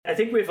I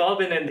think we've all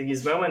been in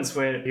these moments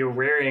when you're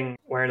wearing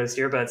wireless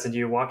earbuds and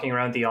you're walking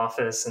around the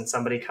office and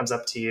somebody comes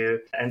up to you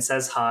and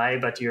says hi,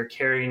 but you're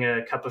carrying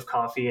a cup of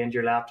coffee and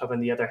your laptop in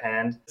the other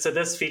hand. So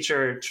this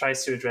feature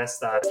tries to address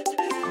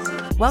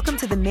that. Welcome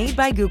to the Made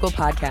by Google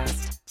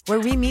podcast, where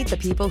we meet the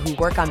people who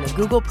work on the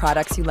Google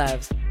products you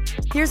love.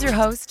 Here's your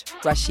host,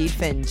 Rashid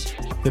Finch.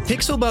 The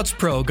Pixel Buds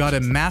Pro got a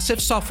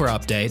massive software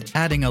update,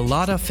 adding a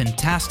lot of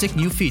fantastic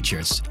new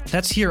features.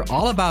 Let's hear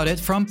all about it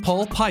from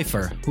Paul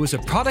Pfeiffer, who is a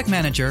product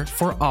manager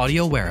for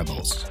audio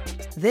wearables.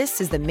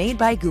 This is the Made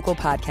by Google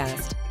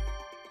podcast.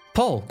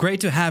 Paul, great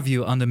to have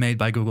you on the Made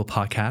by Google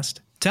podcast.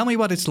 Tell me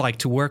what it's like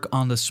to work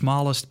on the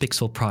smallest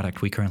Pixel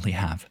product we currently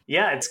have.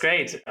 Yeah, it's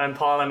great. I'm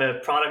Paul. I'm a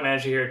product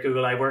manager here at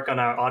Google. I work on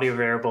our audio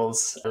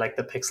wearables like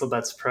the Pixel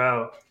Buds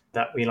Pro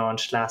that we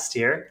launched last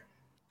year.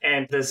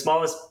 And the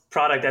smallest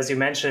product, as you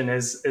mentioned,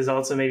 is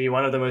also maybe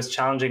one of the most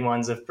challenging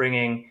ones of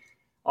bringing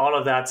all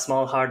of that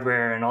small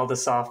hardware and all the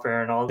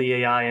software and all the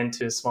AI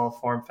into a small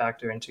form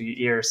factor into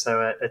your ear.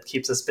 So it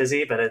keeps us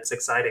busy, but it's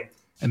exciting.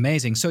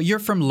 Amazing. So you're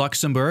from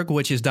Luxembourg,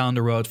 which is down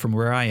the road from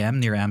where I am,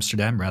 near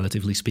Amsterdam,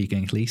 relatively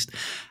speaking, at least.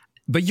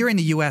 But you're in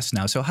the US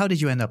now. So how did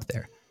you end up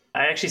there?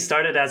 I actually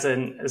started as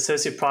an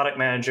associate product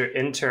manager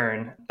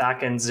intern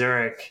back in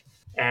Zurich,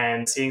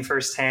 and seeing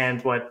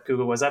firsthand what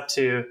Google was up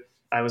to.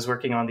 I was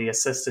working on the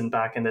Assistant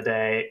back in the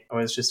day. I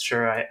was just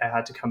sure I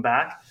had to come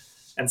back.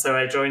 And so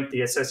I joined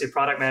the Associate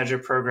Product Manager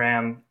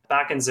program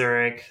back in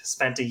Zurich,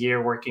 spent a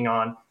year working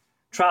on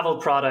travel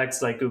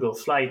products like Google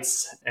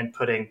Flights and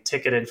putting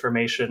ticket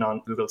information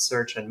on Google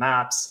Search and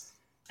Maps.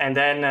 And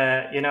then,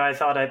 I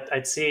thought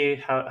I'd see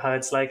how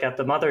it's like at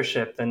the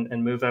mothership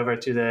and move over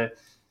to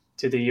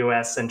the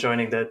US and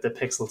joining the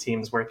Pixel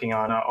teams working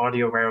on our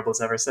audio wearables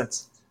ever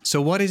since. So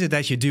what is it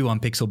that you do on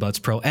Pixel Buds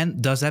Pro?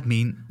 And does that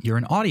mean you're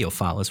an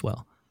audiophile as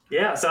well?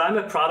 Yeah, so I'm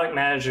a product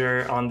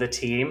manager on the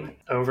team.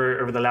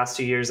 Over the last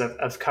 2 years,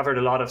 I've covered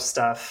a lot of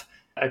stuff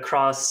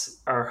across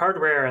our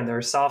hardware and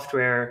their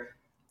software,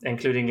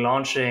 including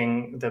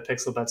launching the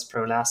Pixel Buds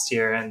Pro last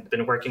year, and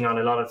been working on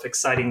a lot of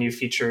exciting new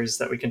features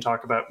that we can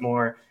talk about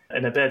more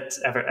in a bit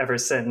ever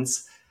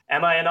since.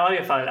 Am I an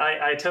audiophile?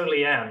 I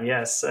totally am,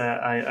 yes.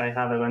 I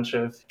have a bunch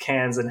of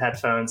cans and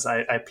headphones.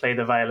 I play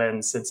the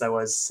violin since I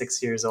was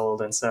 6 years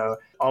old, and so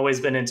always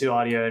been into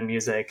audio and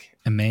music.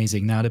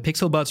 Amazing. Now, the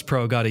Pixel Buds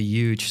Pro got a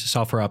huge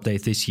software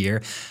update this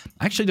year.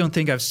 I actually don't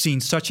think I've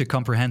seen such a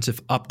comprehensive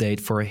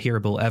update for a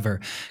hearable ever.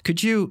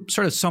 Could you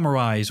sort of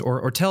summarize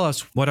or tell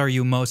us what are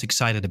you most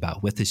excited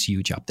about with this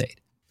huge update?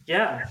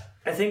 Yeah,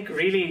 I think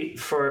really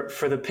for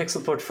the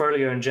Pixel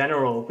portfolio in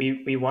general,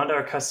 we want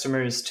our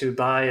customers to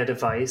buy a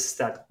device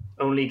that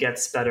only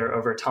gets better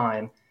over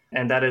time.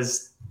 And that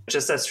is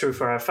just as true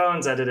for our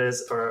phones as it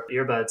is for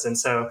earbuds. And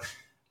so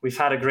we've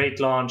had a great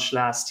launch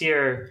last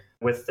year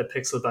with the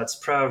Pixel Buds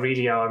Pro,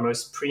 really our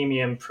most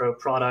premium Pro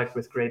product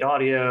with great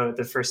audio.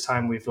 The first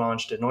time we've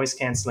launched a noise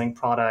canceling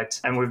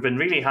product. And we've been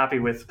really happy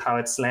with how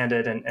it's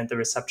landed and the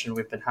reception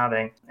we've been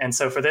having. And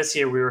so for this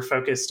year, we were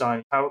focused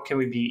on how can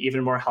we be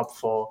even more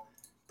helpful,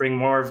 bring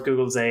more of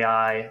Google's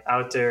AI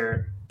out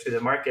there to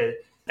the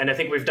market. And I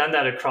think we've done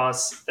that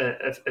across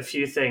a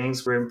few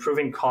things. We're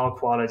improving call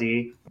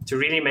quality to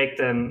really make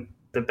them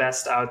the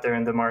best out there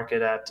in the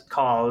market at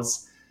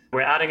calls.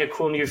 We're adding a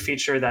cool new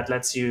feature that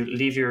lets you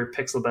leave your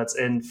Pixel Buds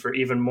in for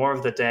even more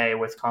of the day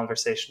with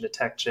conversation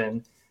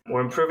detection.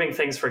 We're improving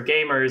things for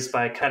gamers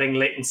by cutting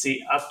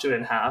latency up to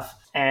in half.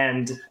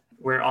 And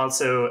we're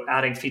also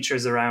adding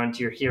features around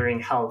your hearing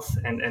health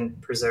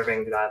and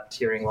preserving that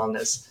hearing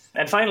wellness.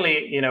 And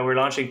finally, we're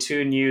launching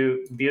 2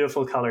 new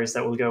beautiful colors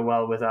that will go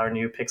well with our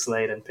new Pixel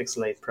 8 and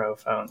Pixel 8 Pro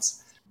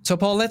phones. So,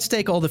 Paul, let's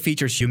take all the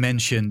features you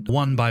mentioned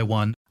one by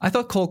one. I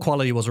thought call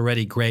quality was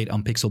already great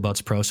on Pixel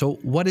Buds Pro. So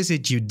what is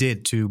it you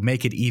did to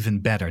make it even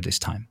better this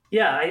time?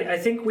 Yeah, I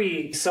think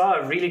we saw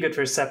a really good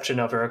reception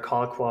of our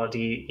call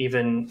quality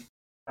even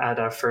at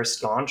our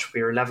first launch.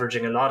 We were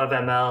leveraging a lot of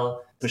ML,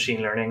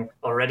 machine learning,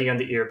 already on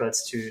the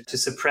earbuds to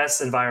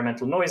suppress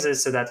environmental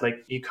noises so that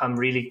you come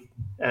really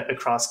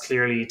across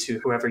clearly to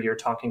whoever you're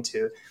talking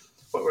to.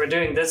 What we're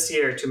doing this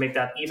year to make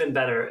that even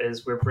better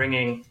is we're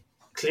bringing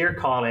clear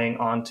calling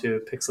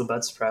onto Pixel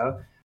Buds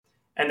Pro.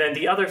 And then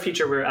the other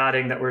feature we're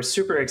adding that we're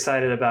super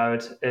excited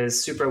about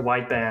is super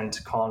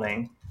wideband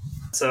calling.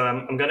 So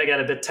I'm going to get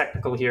a bit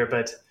technical here,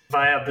 but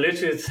via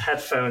Bluetooth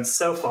headphones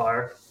so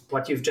far,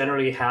 what you've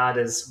generally had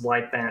is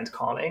wideband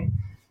calling.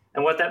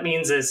 And what that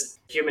means is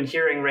human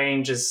hearing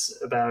range is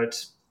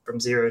about from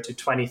 0 to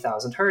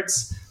 20,000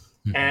 hertz.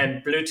 Mm-hmm.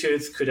 And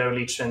Bluetooth could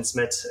only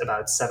transmit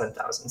about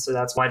 7,000. So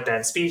that's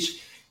wideband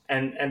speech.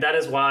 And that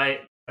is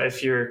why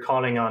if you're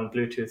calling on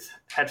Bluetooth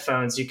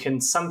headphones, you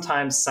can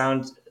sometimes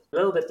sound a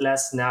little bit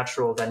less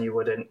natural than you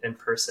would in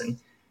person.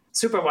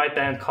 Super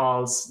wideband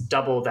calls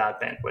double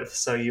that bandwidth.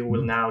 So you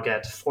will now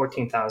get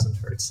 14,000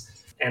 hertz.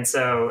 And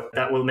so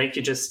that will make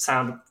you just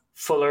sound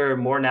fuller,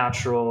 more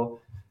natural.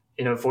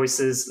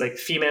 Voices like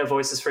female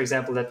voices, for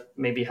example, that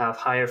maybe have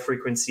higher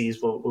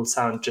frequencies will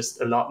sound just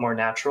a lot more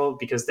natural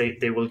because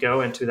they will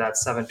go into that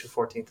 7 to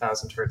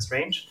 14,000 hertz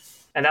range.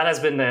 And that has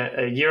been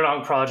a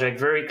year-long project,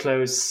 very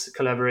close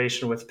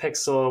collaboration with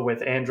Pixel,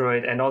 with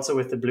Android, and also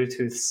with the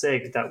Bluetooth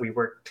SIG that we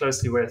work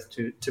closely with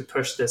to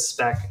push this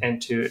spec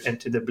into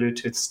the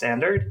Bluetooth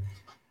standard.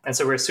 And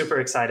so we're super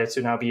excited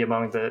to now be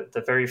among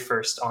the very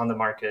first on the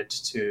market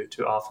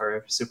to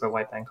offer super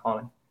wideband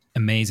calling.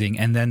 Amazing.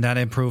 And then that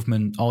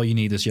improvement, all you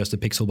need is just a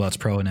Pixel Buds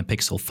Pro and a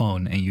Pixel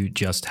phone, and you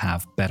just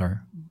have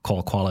better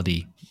call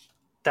quality.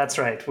 That's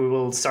right. We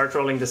will start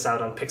rolling this out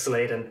on Pixel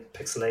 8 and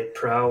Pixel 8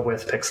 Pro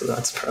with Pixel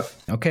Buds Pro.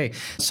 Okay.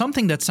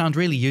 Something that sounds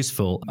really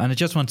useful, and I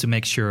just want to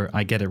make sure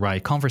I get it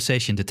right,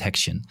 conversation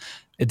detection.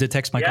 It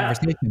detects my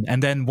conversation.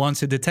 And then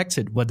once it detects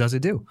it, what does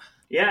it do?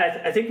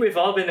 Yeah, I think we've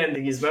all been in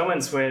these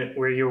moments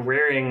where you're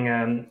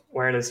wearing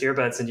wireless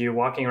earbuds and you're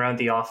walking around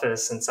the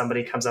office and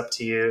somebody comes up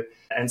to you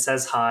and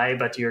says hi,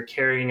 but you're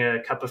carrying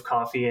a cup of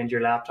coffee and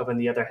your laptop in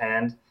the other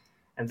hand.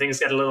 And things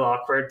get a little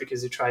awkward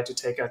because you try to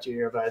take out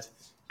your earbud.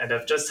 And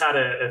I've just had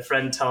a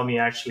friend tell me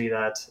actually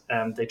that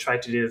they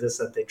tried to do this,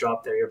 that they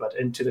dropped their earbud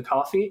into the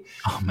coffee.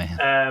 Oh,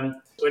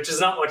 man. Which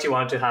is not what you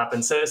want to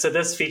happen. So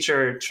this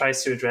feature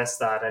tries to address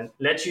that and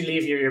let you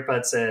leave your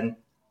earbuds in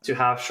to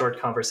have short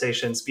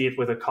conversations, be it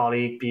with a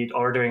colleague, be it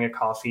ordering a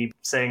coffee,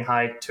 saying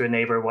hi to a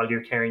neighbor while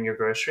you're carrying your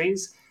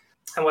groceries.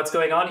 And what's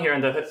going on here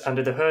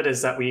under the hood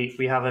is that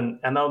we have an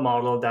ML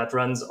model that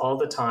runs all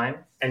the time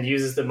and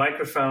uses the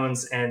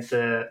microphones and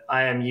the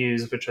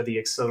IMUs, which are the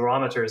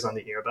accelerometers on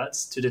the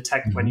earbuds, to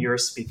detect when you're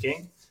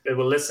speaking. It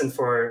will listen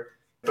for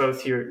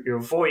both your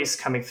voice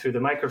coming through the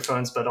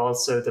microphones, but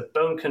also the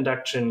bone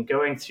conduction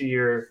going through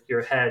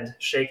your head,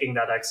 shaking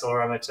that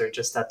accelerometer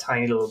just that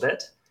tiny little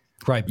bit.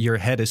 Right, your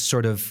head is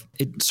sort of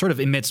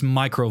emits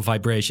micro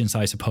vibrations,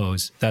 I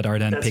suppose, that are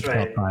then picked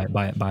up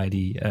by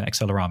the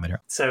accelerometer.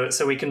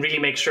 So we can really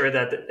make sure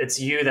that it's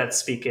you that's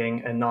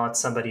speaking and not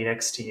somebody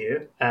next to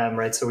you,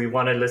 right? So we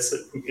want to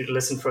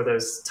listen for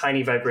those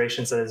tiny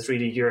vibrations that is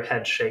really your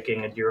head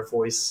shaking and your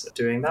voice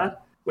doing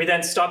that. We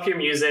then stop your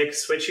music,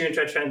 switch you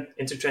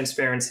into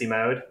transparency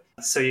mode,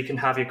 so you can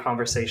have your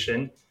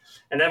conversation.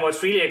 And then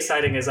what's really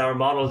exciting is our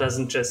model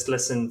doesn't just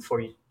listen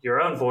for your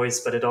own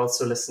voice, but it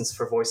also listens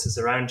for voices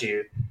around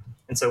you.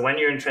 And so when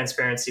you're in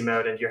transparency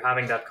mode and you're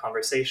having that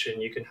conversation,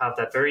 you can have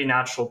that very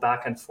natural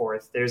back and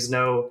forth. There's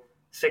no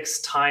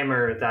fixed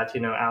timer that,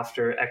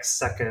 after X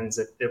seconds,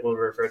 it will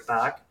revert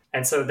back.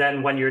 And so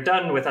then when you're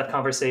done with that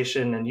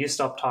conversation and you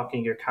stop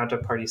talking, your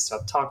counterparty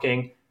stop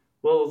talking,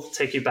 we'll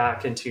take you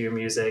back into your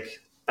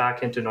music,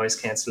 back into noise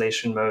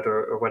cancellation mode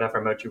or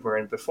whatever mode you were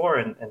in before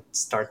and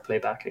start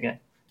playback again.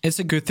 It's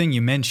a good thing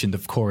you mentioned,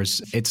 of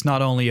course. It's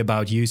not only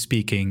about you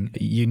speaking.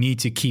 You need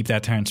to keep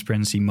that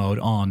transparency mode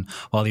on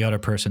while the other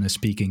person is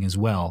speaking as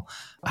well.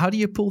 How do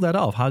you pull that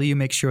off? How do you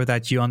make sure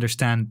that you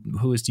understand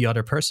who is the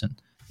other person?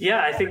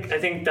 Yeah, I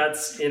think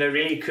that's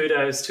really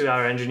kudos to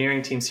our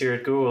engineering teams here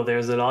at Google.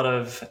 There's a lot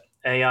of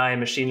AI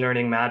machine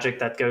learning magic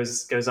that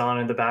goes on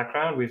in the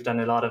background. We've done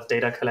a lot of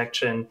data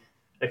collection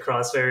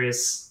across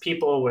various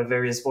people with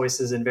various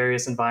voices in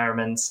various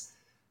environments.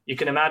 You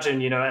can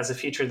imagine, as a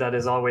feature that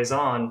is always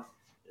on,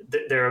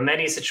 there are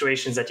many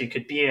situations that you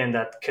could be in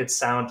that could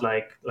sound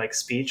like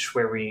speech,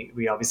 where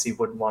we obviously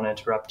wouldn't want to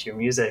interrupt your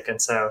music.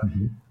 And so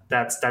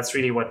that's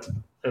really what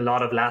a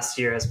lot of last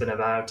year has been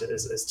about,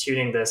 is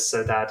tuning this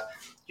so that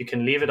you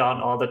can leave it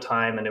on all the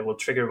time and it will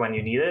trigger when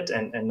you need it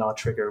and not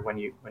trigger when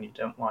you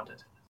don't want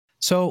it.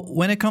 So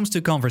when it comes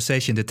to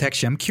conversation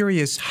detection, I'm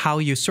curious how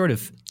you sort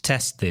of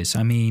test this.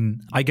 I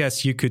mean, I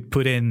guess you could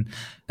put in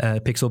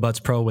Pixel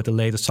Buds Pro with the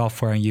latest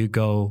software and you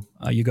go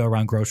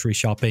around grocery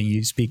shopping,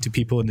 you speak to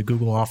people in the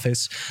Google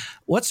office.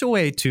 What's a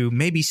way to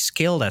maybe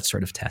scale that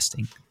sort of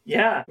testing?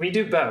 Yeah, we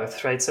do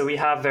both, right? So we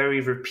have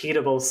very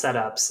repeatable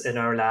setups in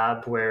our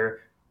lab where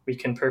we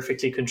can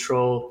perfectly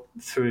control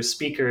through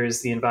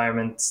speakers the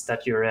environments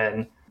that you're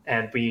in.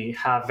 And we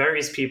have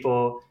various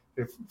people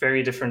with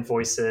very different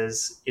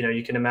voices.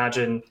 You can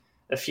imagine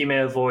a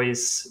female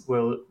voice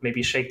will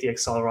maybe shake the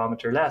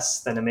accelerometer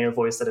less than a male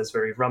voice that is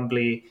very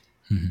rumbly.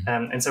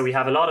 And so we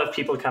have a lot of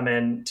people come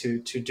in to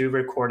do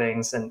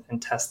recordings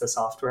and test the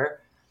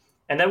software.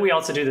 And then we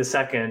also do the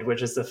second,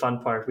 which is the fun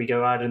part. We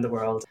go out in the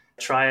world,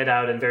 try it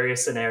out in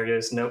various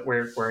scenarios, note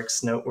where it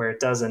works, note where it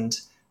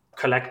doesn't,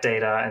 collect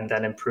data, and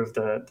then improve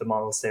the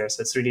models there.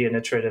 So it's really an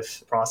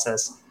iterative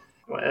process.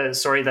 A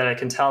story that I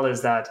can tell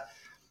is that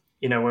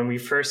when we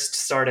first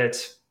started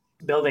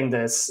building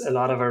this, a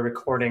lot of our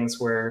recordings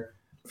were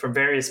from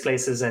various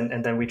places,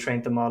 and then we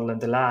trained the model in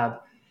the lab.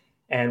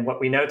 And what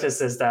we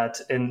noticed is that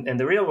in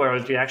the real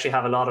world, you actually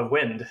have a lot of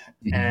wind,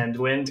 and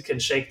wind can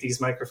shake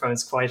these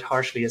microphones quite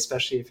harshly,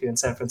 especially if you're in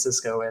San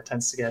Francisco, where it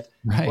tends to get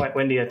quite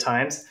windy at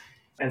times.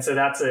 And so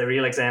that's a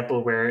real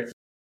example where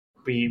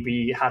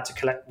we had to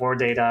collect more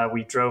data.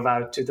 We drove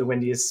out to the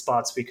windiest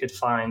spots we could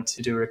find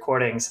to do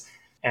recordings.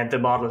 And the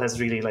model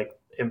has really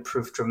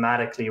improved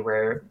dramatically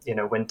where,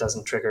 wind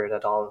doesn't trigger it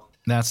at all.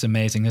 That's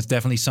amazing. It's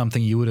definitely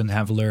something you wouldn't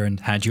have learned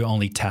had you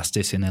only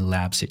tested this in a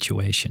lab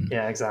situation.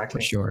 Yeah,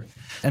 exactly. For sure.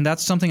 And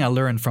that's something I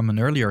learned from an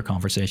earlier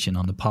conversation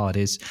on the pod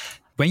is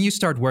when you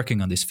start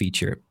working on this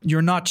feature,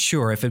 you're not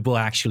sure if it will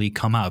actually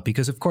come out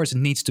because, of course, it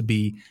needs to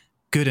be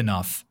good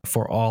enough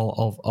for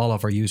all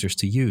of our users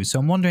to use. So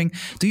I'm wondering,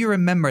 do you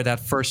remember that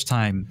first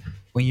time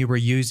when you were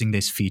using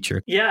this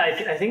feature?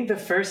 Yeah, I think the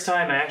first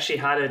time I actually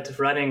had it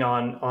running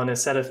on a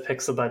set of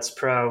Pixel Buds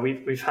Pro,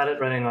 we've had it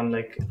running on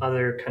like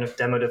other kind of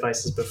demo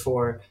devices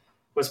before,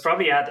 was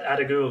probably at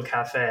a Google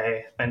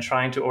cafe and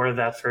trying to order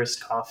that first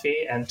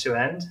coffee end to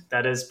end.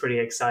 That is pretty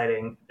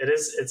exciting.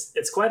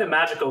 It's quite a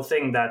magical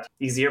thing that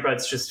these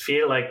earbuds just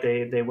feel like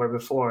they were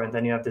before, and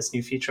then you have this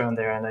new feature on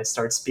there and I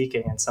start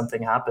speaking and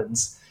something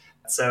happens.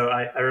 So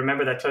I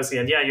remember that closely.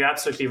 And yeah, you're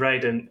absolutely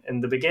right. In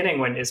the beginning,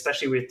 when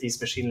especially with these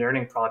machine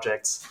learning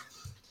projects,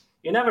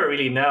 you never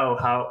really know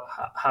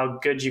how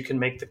good you can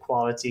make the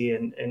quality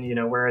and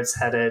where it's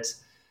headed.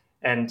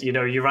 And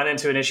you run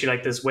into an issue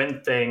like this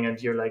wind thing,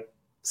 and you're like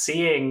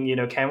seeing,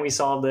 can we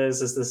solve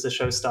this? Is this a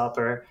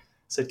showstopper?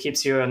 So it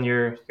keeps you on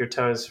your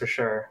toes for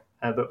sure.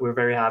 But we're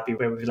very happy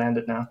where we've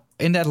landed now.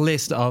 In that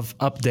list of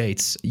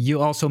updates,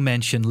 you also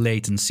mentioned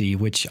latency,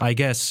 which I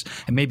guess,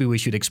 and maybe we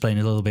should explain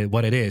a little bit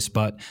what it is,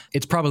 but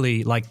it's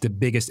probably like the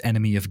biggest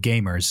enemy of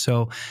gamers.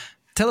 So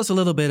tell us a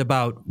little bit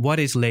about what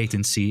is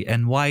latency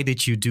and why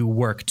did you do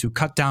work to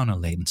cut down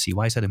on latency?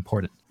 Why is that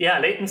important? Yeah,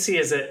 latency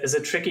is a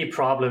tricky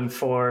problem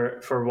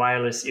for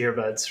wireless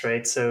earbuds,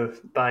 right? So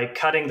by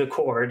cutting the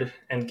cord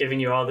and giving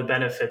you all the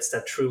benefits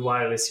that true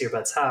wireless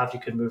earbuds have, you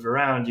can move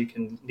around, you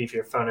can leave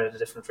your phone in a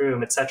different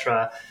room,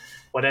 etc.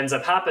 What ends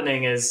up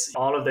happening is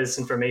all of this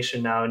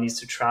information now needs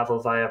to travel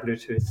via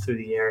Bluetooth through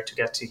the air to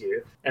get to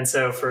you. And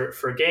so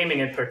for gaming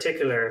in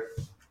particular,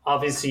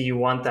 obviously you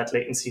want that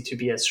latency to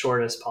be as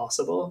short as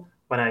possible.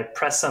 When I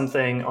press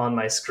something on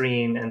my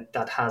screen and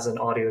that has an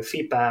audio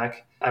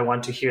feedback, I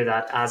want to hear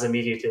that as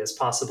immediately as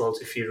possible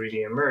to feel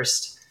really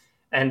immersed.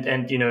 And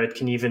it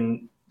can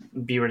even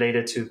be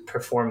related to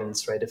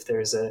performance, right? If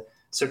there's a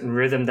certain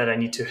rhythm that I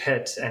need to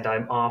hit and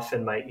I'm off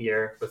in my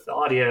ear with the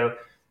audio,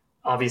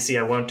 obviously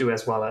I won't do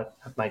as well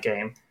at my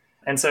game.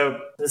 And so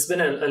this has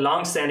been a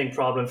long-standing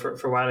problem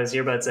for wireless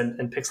earbuds and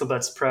Pixel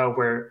Buds Pro,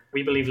 where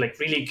we believe like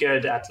really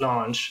good at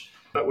launch.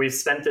 But we've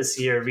spent this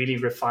year really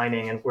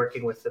refining and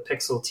working with the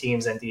Pixel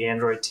teams and the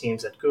Android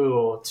teams at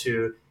Google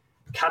to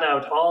cut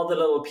out all the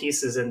little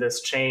pieces in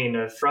this chain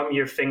of from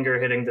your finger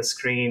hitting the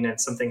screen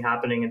and something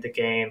happening in the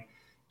game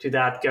to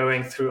that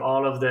going through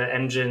all of the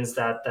engines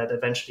that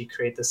eventually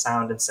create the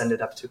sound and send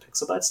it up to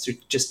Pixel Buds to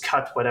just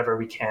cut whatever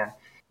we can.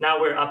 Now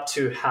we're up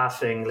to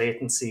halving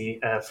latency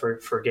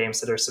for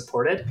games that are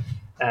supported,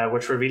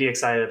 which we're really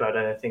excited about,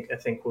 and I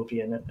think will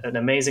be an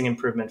amazing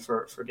improvement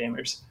for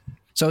gamers.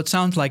 So it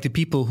sounds like the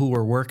people who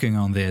were working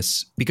on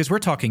this, because we're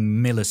talking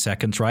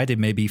milliseconds, right? It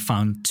maybe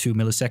found 2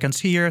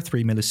 milliseconds here,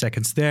 3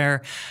 milliseconds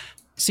there.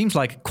 Seems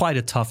like quite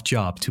a tough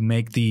job to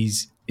make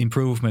these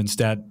improvements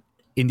that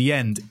in the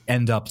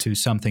end up to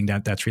something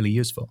that's really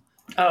useful.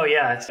 Oh,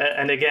 yeah.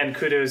 And again,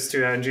 kudos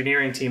to our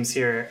engineering teams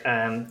here.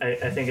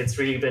 I think it's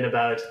really been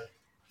about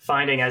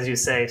finding, as you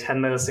say,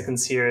 10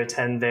 milliseconds here,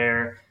 10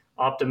 there,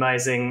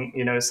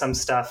 optimizing, some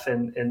stuff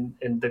in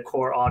the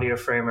core audio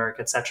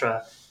framework,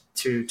 etc.,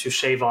 to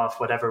shave off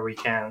whatever we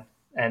can.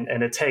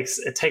 And it takes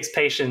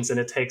patience and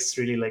it takes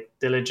really like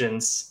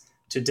diligence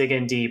to dig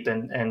in deep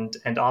and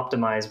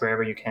optimize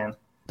wherever you can.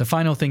 The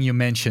final thing you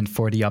mentioned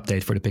for the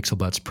update for the Pixel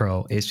Buds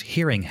Pro is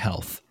hearing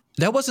health.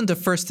 That wasn't the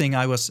first thing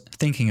I was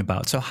thinking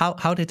about. So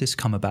how did this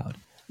come about?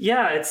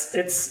 Yeah,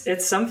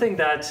 it's something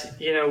that,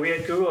 we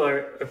at Google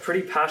are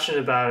pretty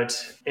passionate about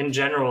in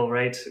general,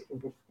 right?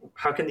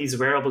 How can these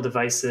wearable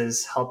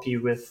devices help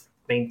you with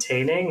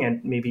maintaining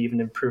and maybe even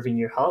improving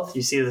your health?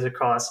 You see this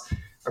across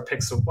our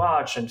Pixel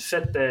Watch and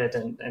Fitbit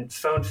and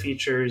phone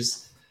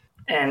features.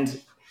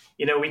 And,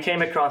 we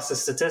came across a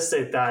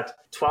statistic that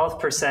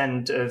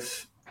 12%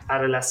 of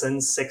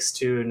adolescents 6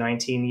 to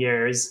 19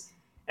 years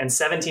and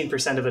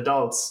 17% of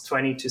adults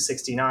 20 to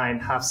 69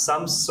 have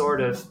some sort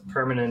of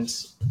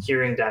permanent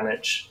hearing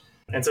damage.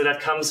 And so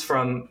that comes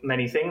from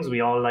many things.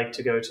 We all like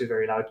to go to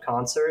very loud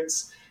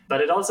concerts. But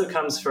it also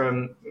comes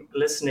from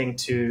listening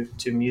to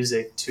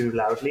music too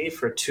loudly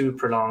for too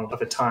prolonged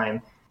of a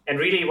time. And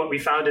really what we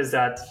found is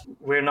that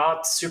we're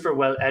not super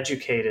well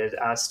educated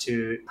as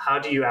to how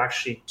do you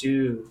actually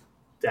do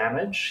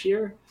damage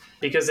here?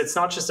 Because it's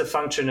not just a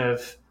function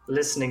of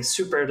listening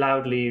super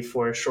loudly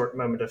for a short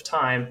moment of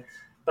time,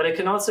 but it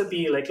can also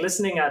be like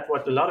listening at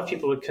what a lot of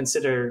people would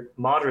consider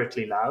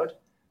moderately loud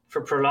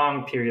for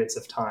prolonged periods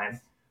of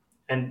time.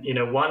 And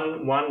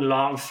one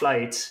long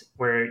flight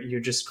where you're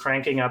just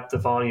cranking up the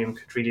volume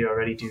could really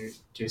already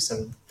do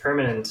some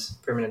permanent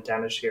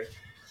damage here.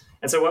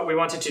 And so what we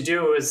wanted to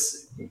do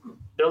was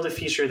build a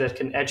feature that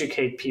can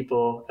educate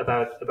people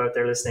about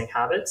their listening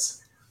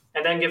habits,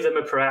 and then give them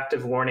a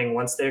proactive warning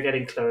once they're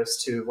getting close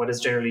to what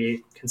is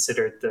generally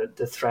considered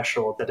the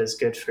threshold that is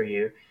good for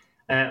you.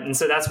 And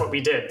so that's what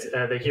we did.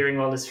 The Hearing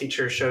Wellness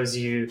feature shows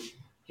you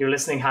your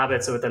listening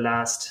habits over the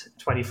last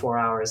 24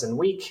 hours and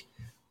week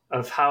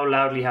of how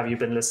loudly have you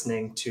been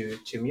listening to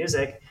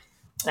music.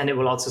 And it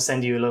will also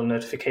send you a little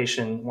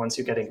notification once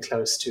you're getting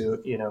close to,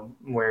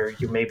 where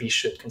you maybe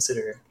should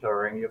consider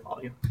lowering your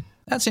volume.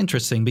 That's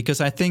interesting because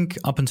I think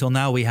up until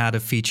now we had a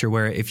feature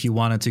where if you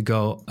wanted to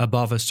go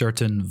above a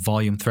certain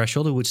volume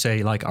threshold, it would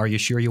say like, are you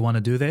sure you want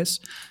to do this?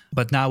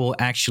 But now we'll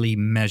actually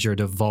measure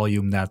the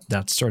volume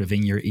that's sort of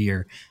in your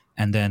ear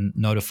and then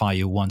notify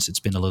you once it's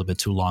been a little bit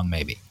too long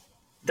maybe.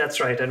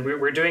 That's right. And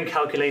we're doing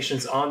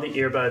calculations on the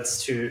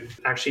earbuds to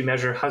actually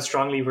measure how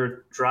strongly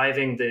we're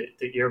driving the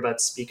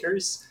earbud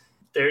speakers.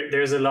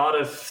 There's a lot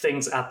of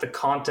things at the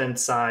content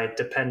side,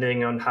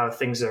 depending on how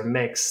things are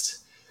mixed,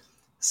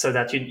 so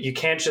that you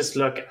can't just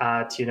look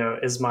at,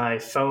 is my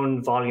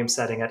phone volume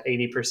setting at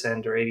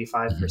 80% or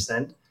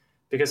 85%?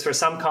 Because for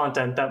some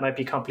content, that might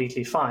be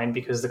completely fine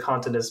because the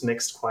content is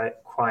mixed quite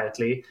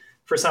quietly.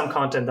 For some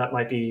content, that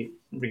might be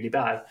really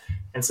bad.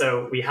 And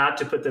so we had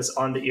to put this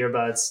on the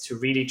earbuds to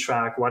really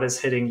track what is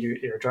hitting your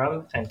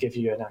eardrum and give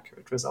you an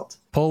accurate result.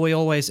 Paul, we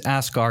always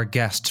ask our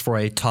guests for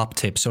a top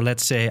tip. So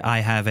let's say I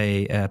have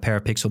a pair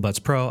of Pixel Buds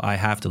Pro. I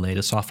have the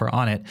latest software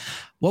on it.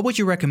 What would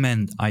you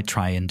recommend I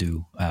try and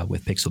do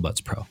with Pixel Buds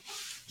Pro?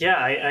 Yeah,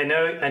 I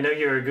know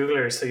you're a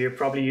Googler, so you're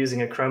probably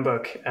using a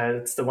Chromebook.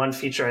 It's the one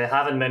feature I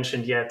haven't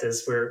mentioned yet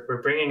is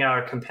we're bringing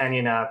our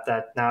companion app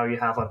that now you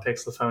have on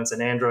Pixel phones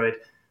and Android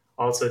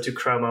also to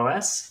Chrome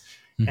OS.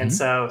 And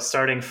so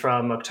starting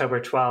from October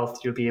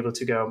 12th, you'll be able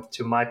to go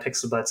to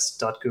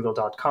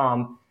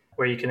mypixelbuds.google.com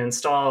where you can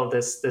install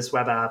this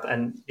web app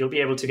and you'll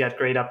be able to get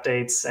great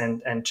updates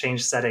and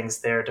change settings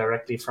there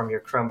directly from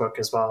your Chromebook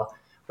as well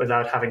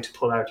without having to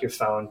pull out your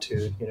phone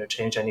to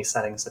change any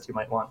settings that you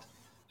might want.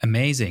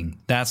 Amazing.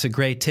 That's a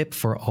great tip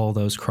for all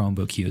those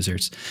Chromebook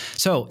users.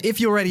 So if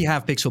you already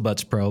have Pixel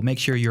Buds Pro, make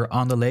sure you're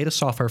on the latest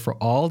software for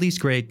all these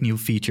great new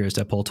features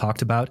that Paul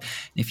talked about. And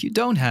if you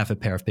don't have a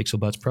pair of Pixel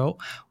Buds Pro,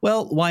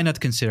 well, why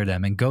not consider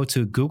them and go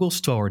to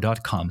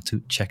googlestore.com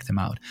to check them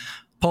out.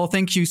 Paul,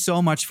 thank you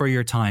so much for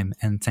your time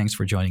and thanks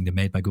for joining the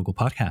Made by Google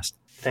podcast.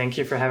 Thank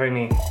you for having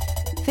me.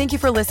 Thank you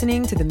for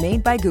listening to the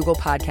Made by Google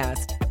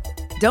podcast.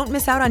 Don't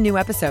miss out on new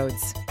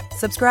episodes.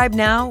 Subscribe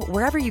now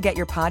wherever you get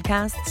your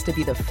podcasts to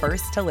be the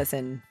first to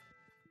listen.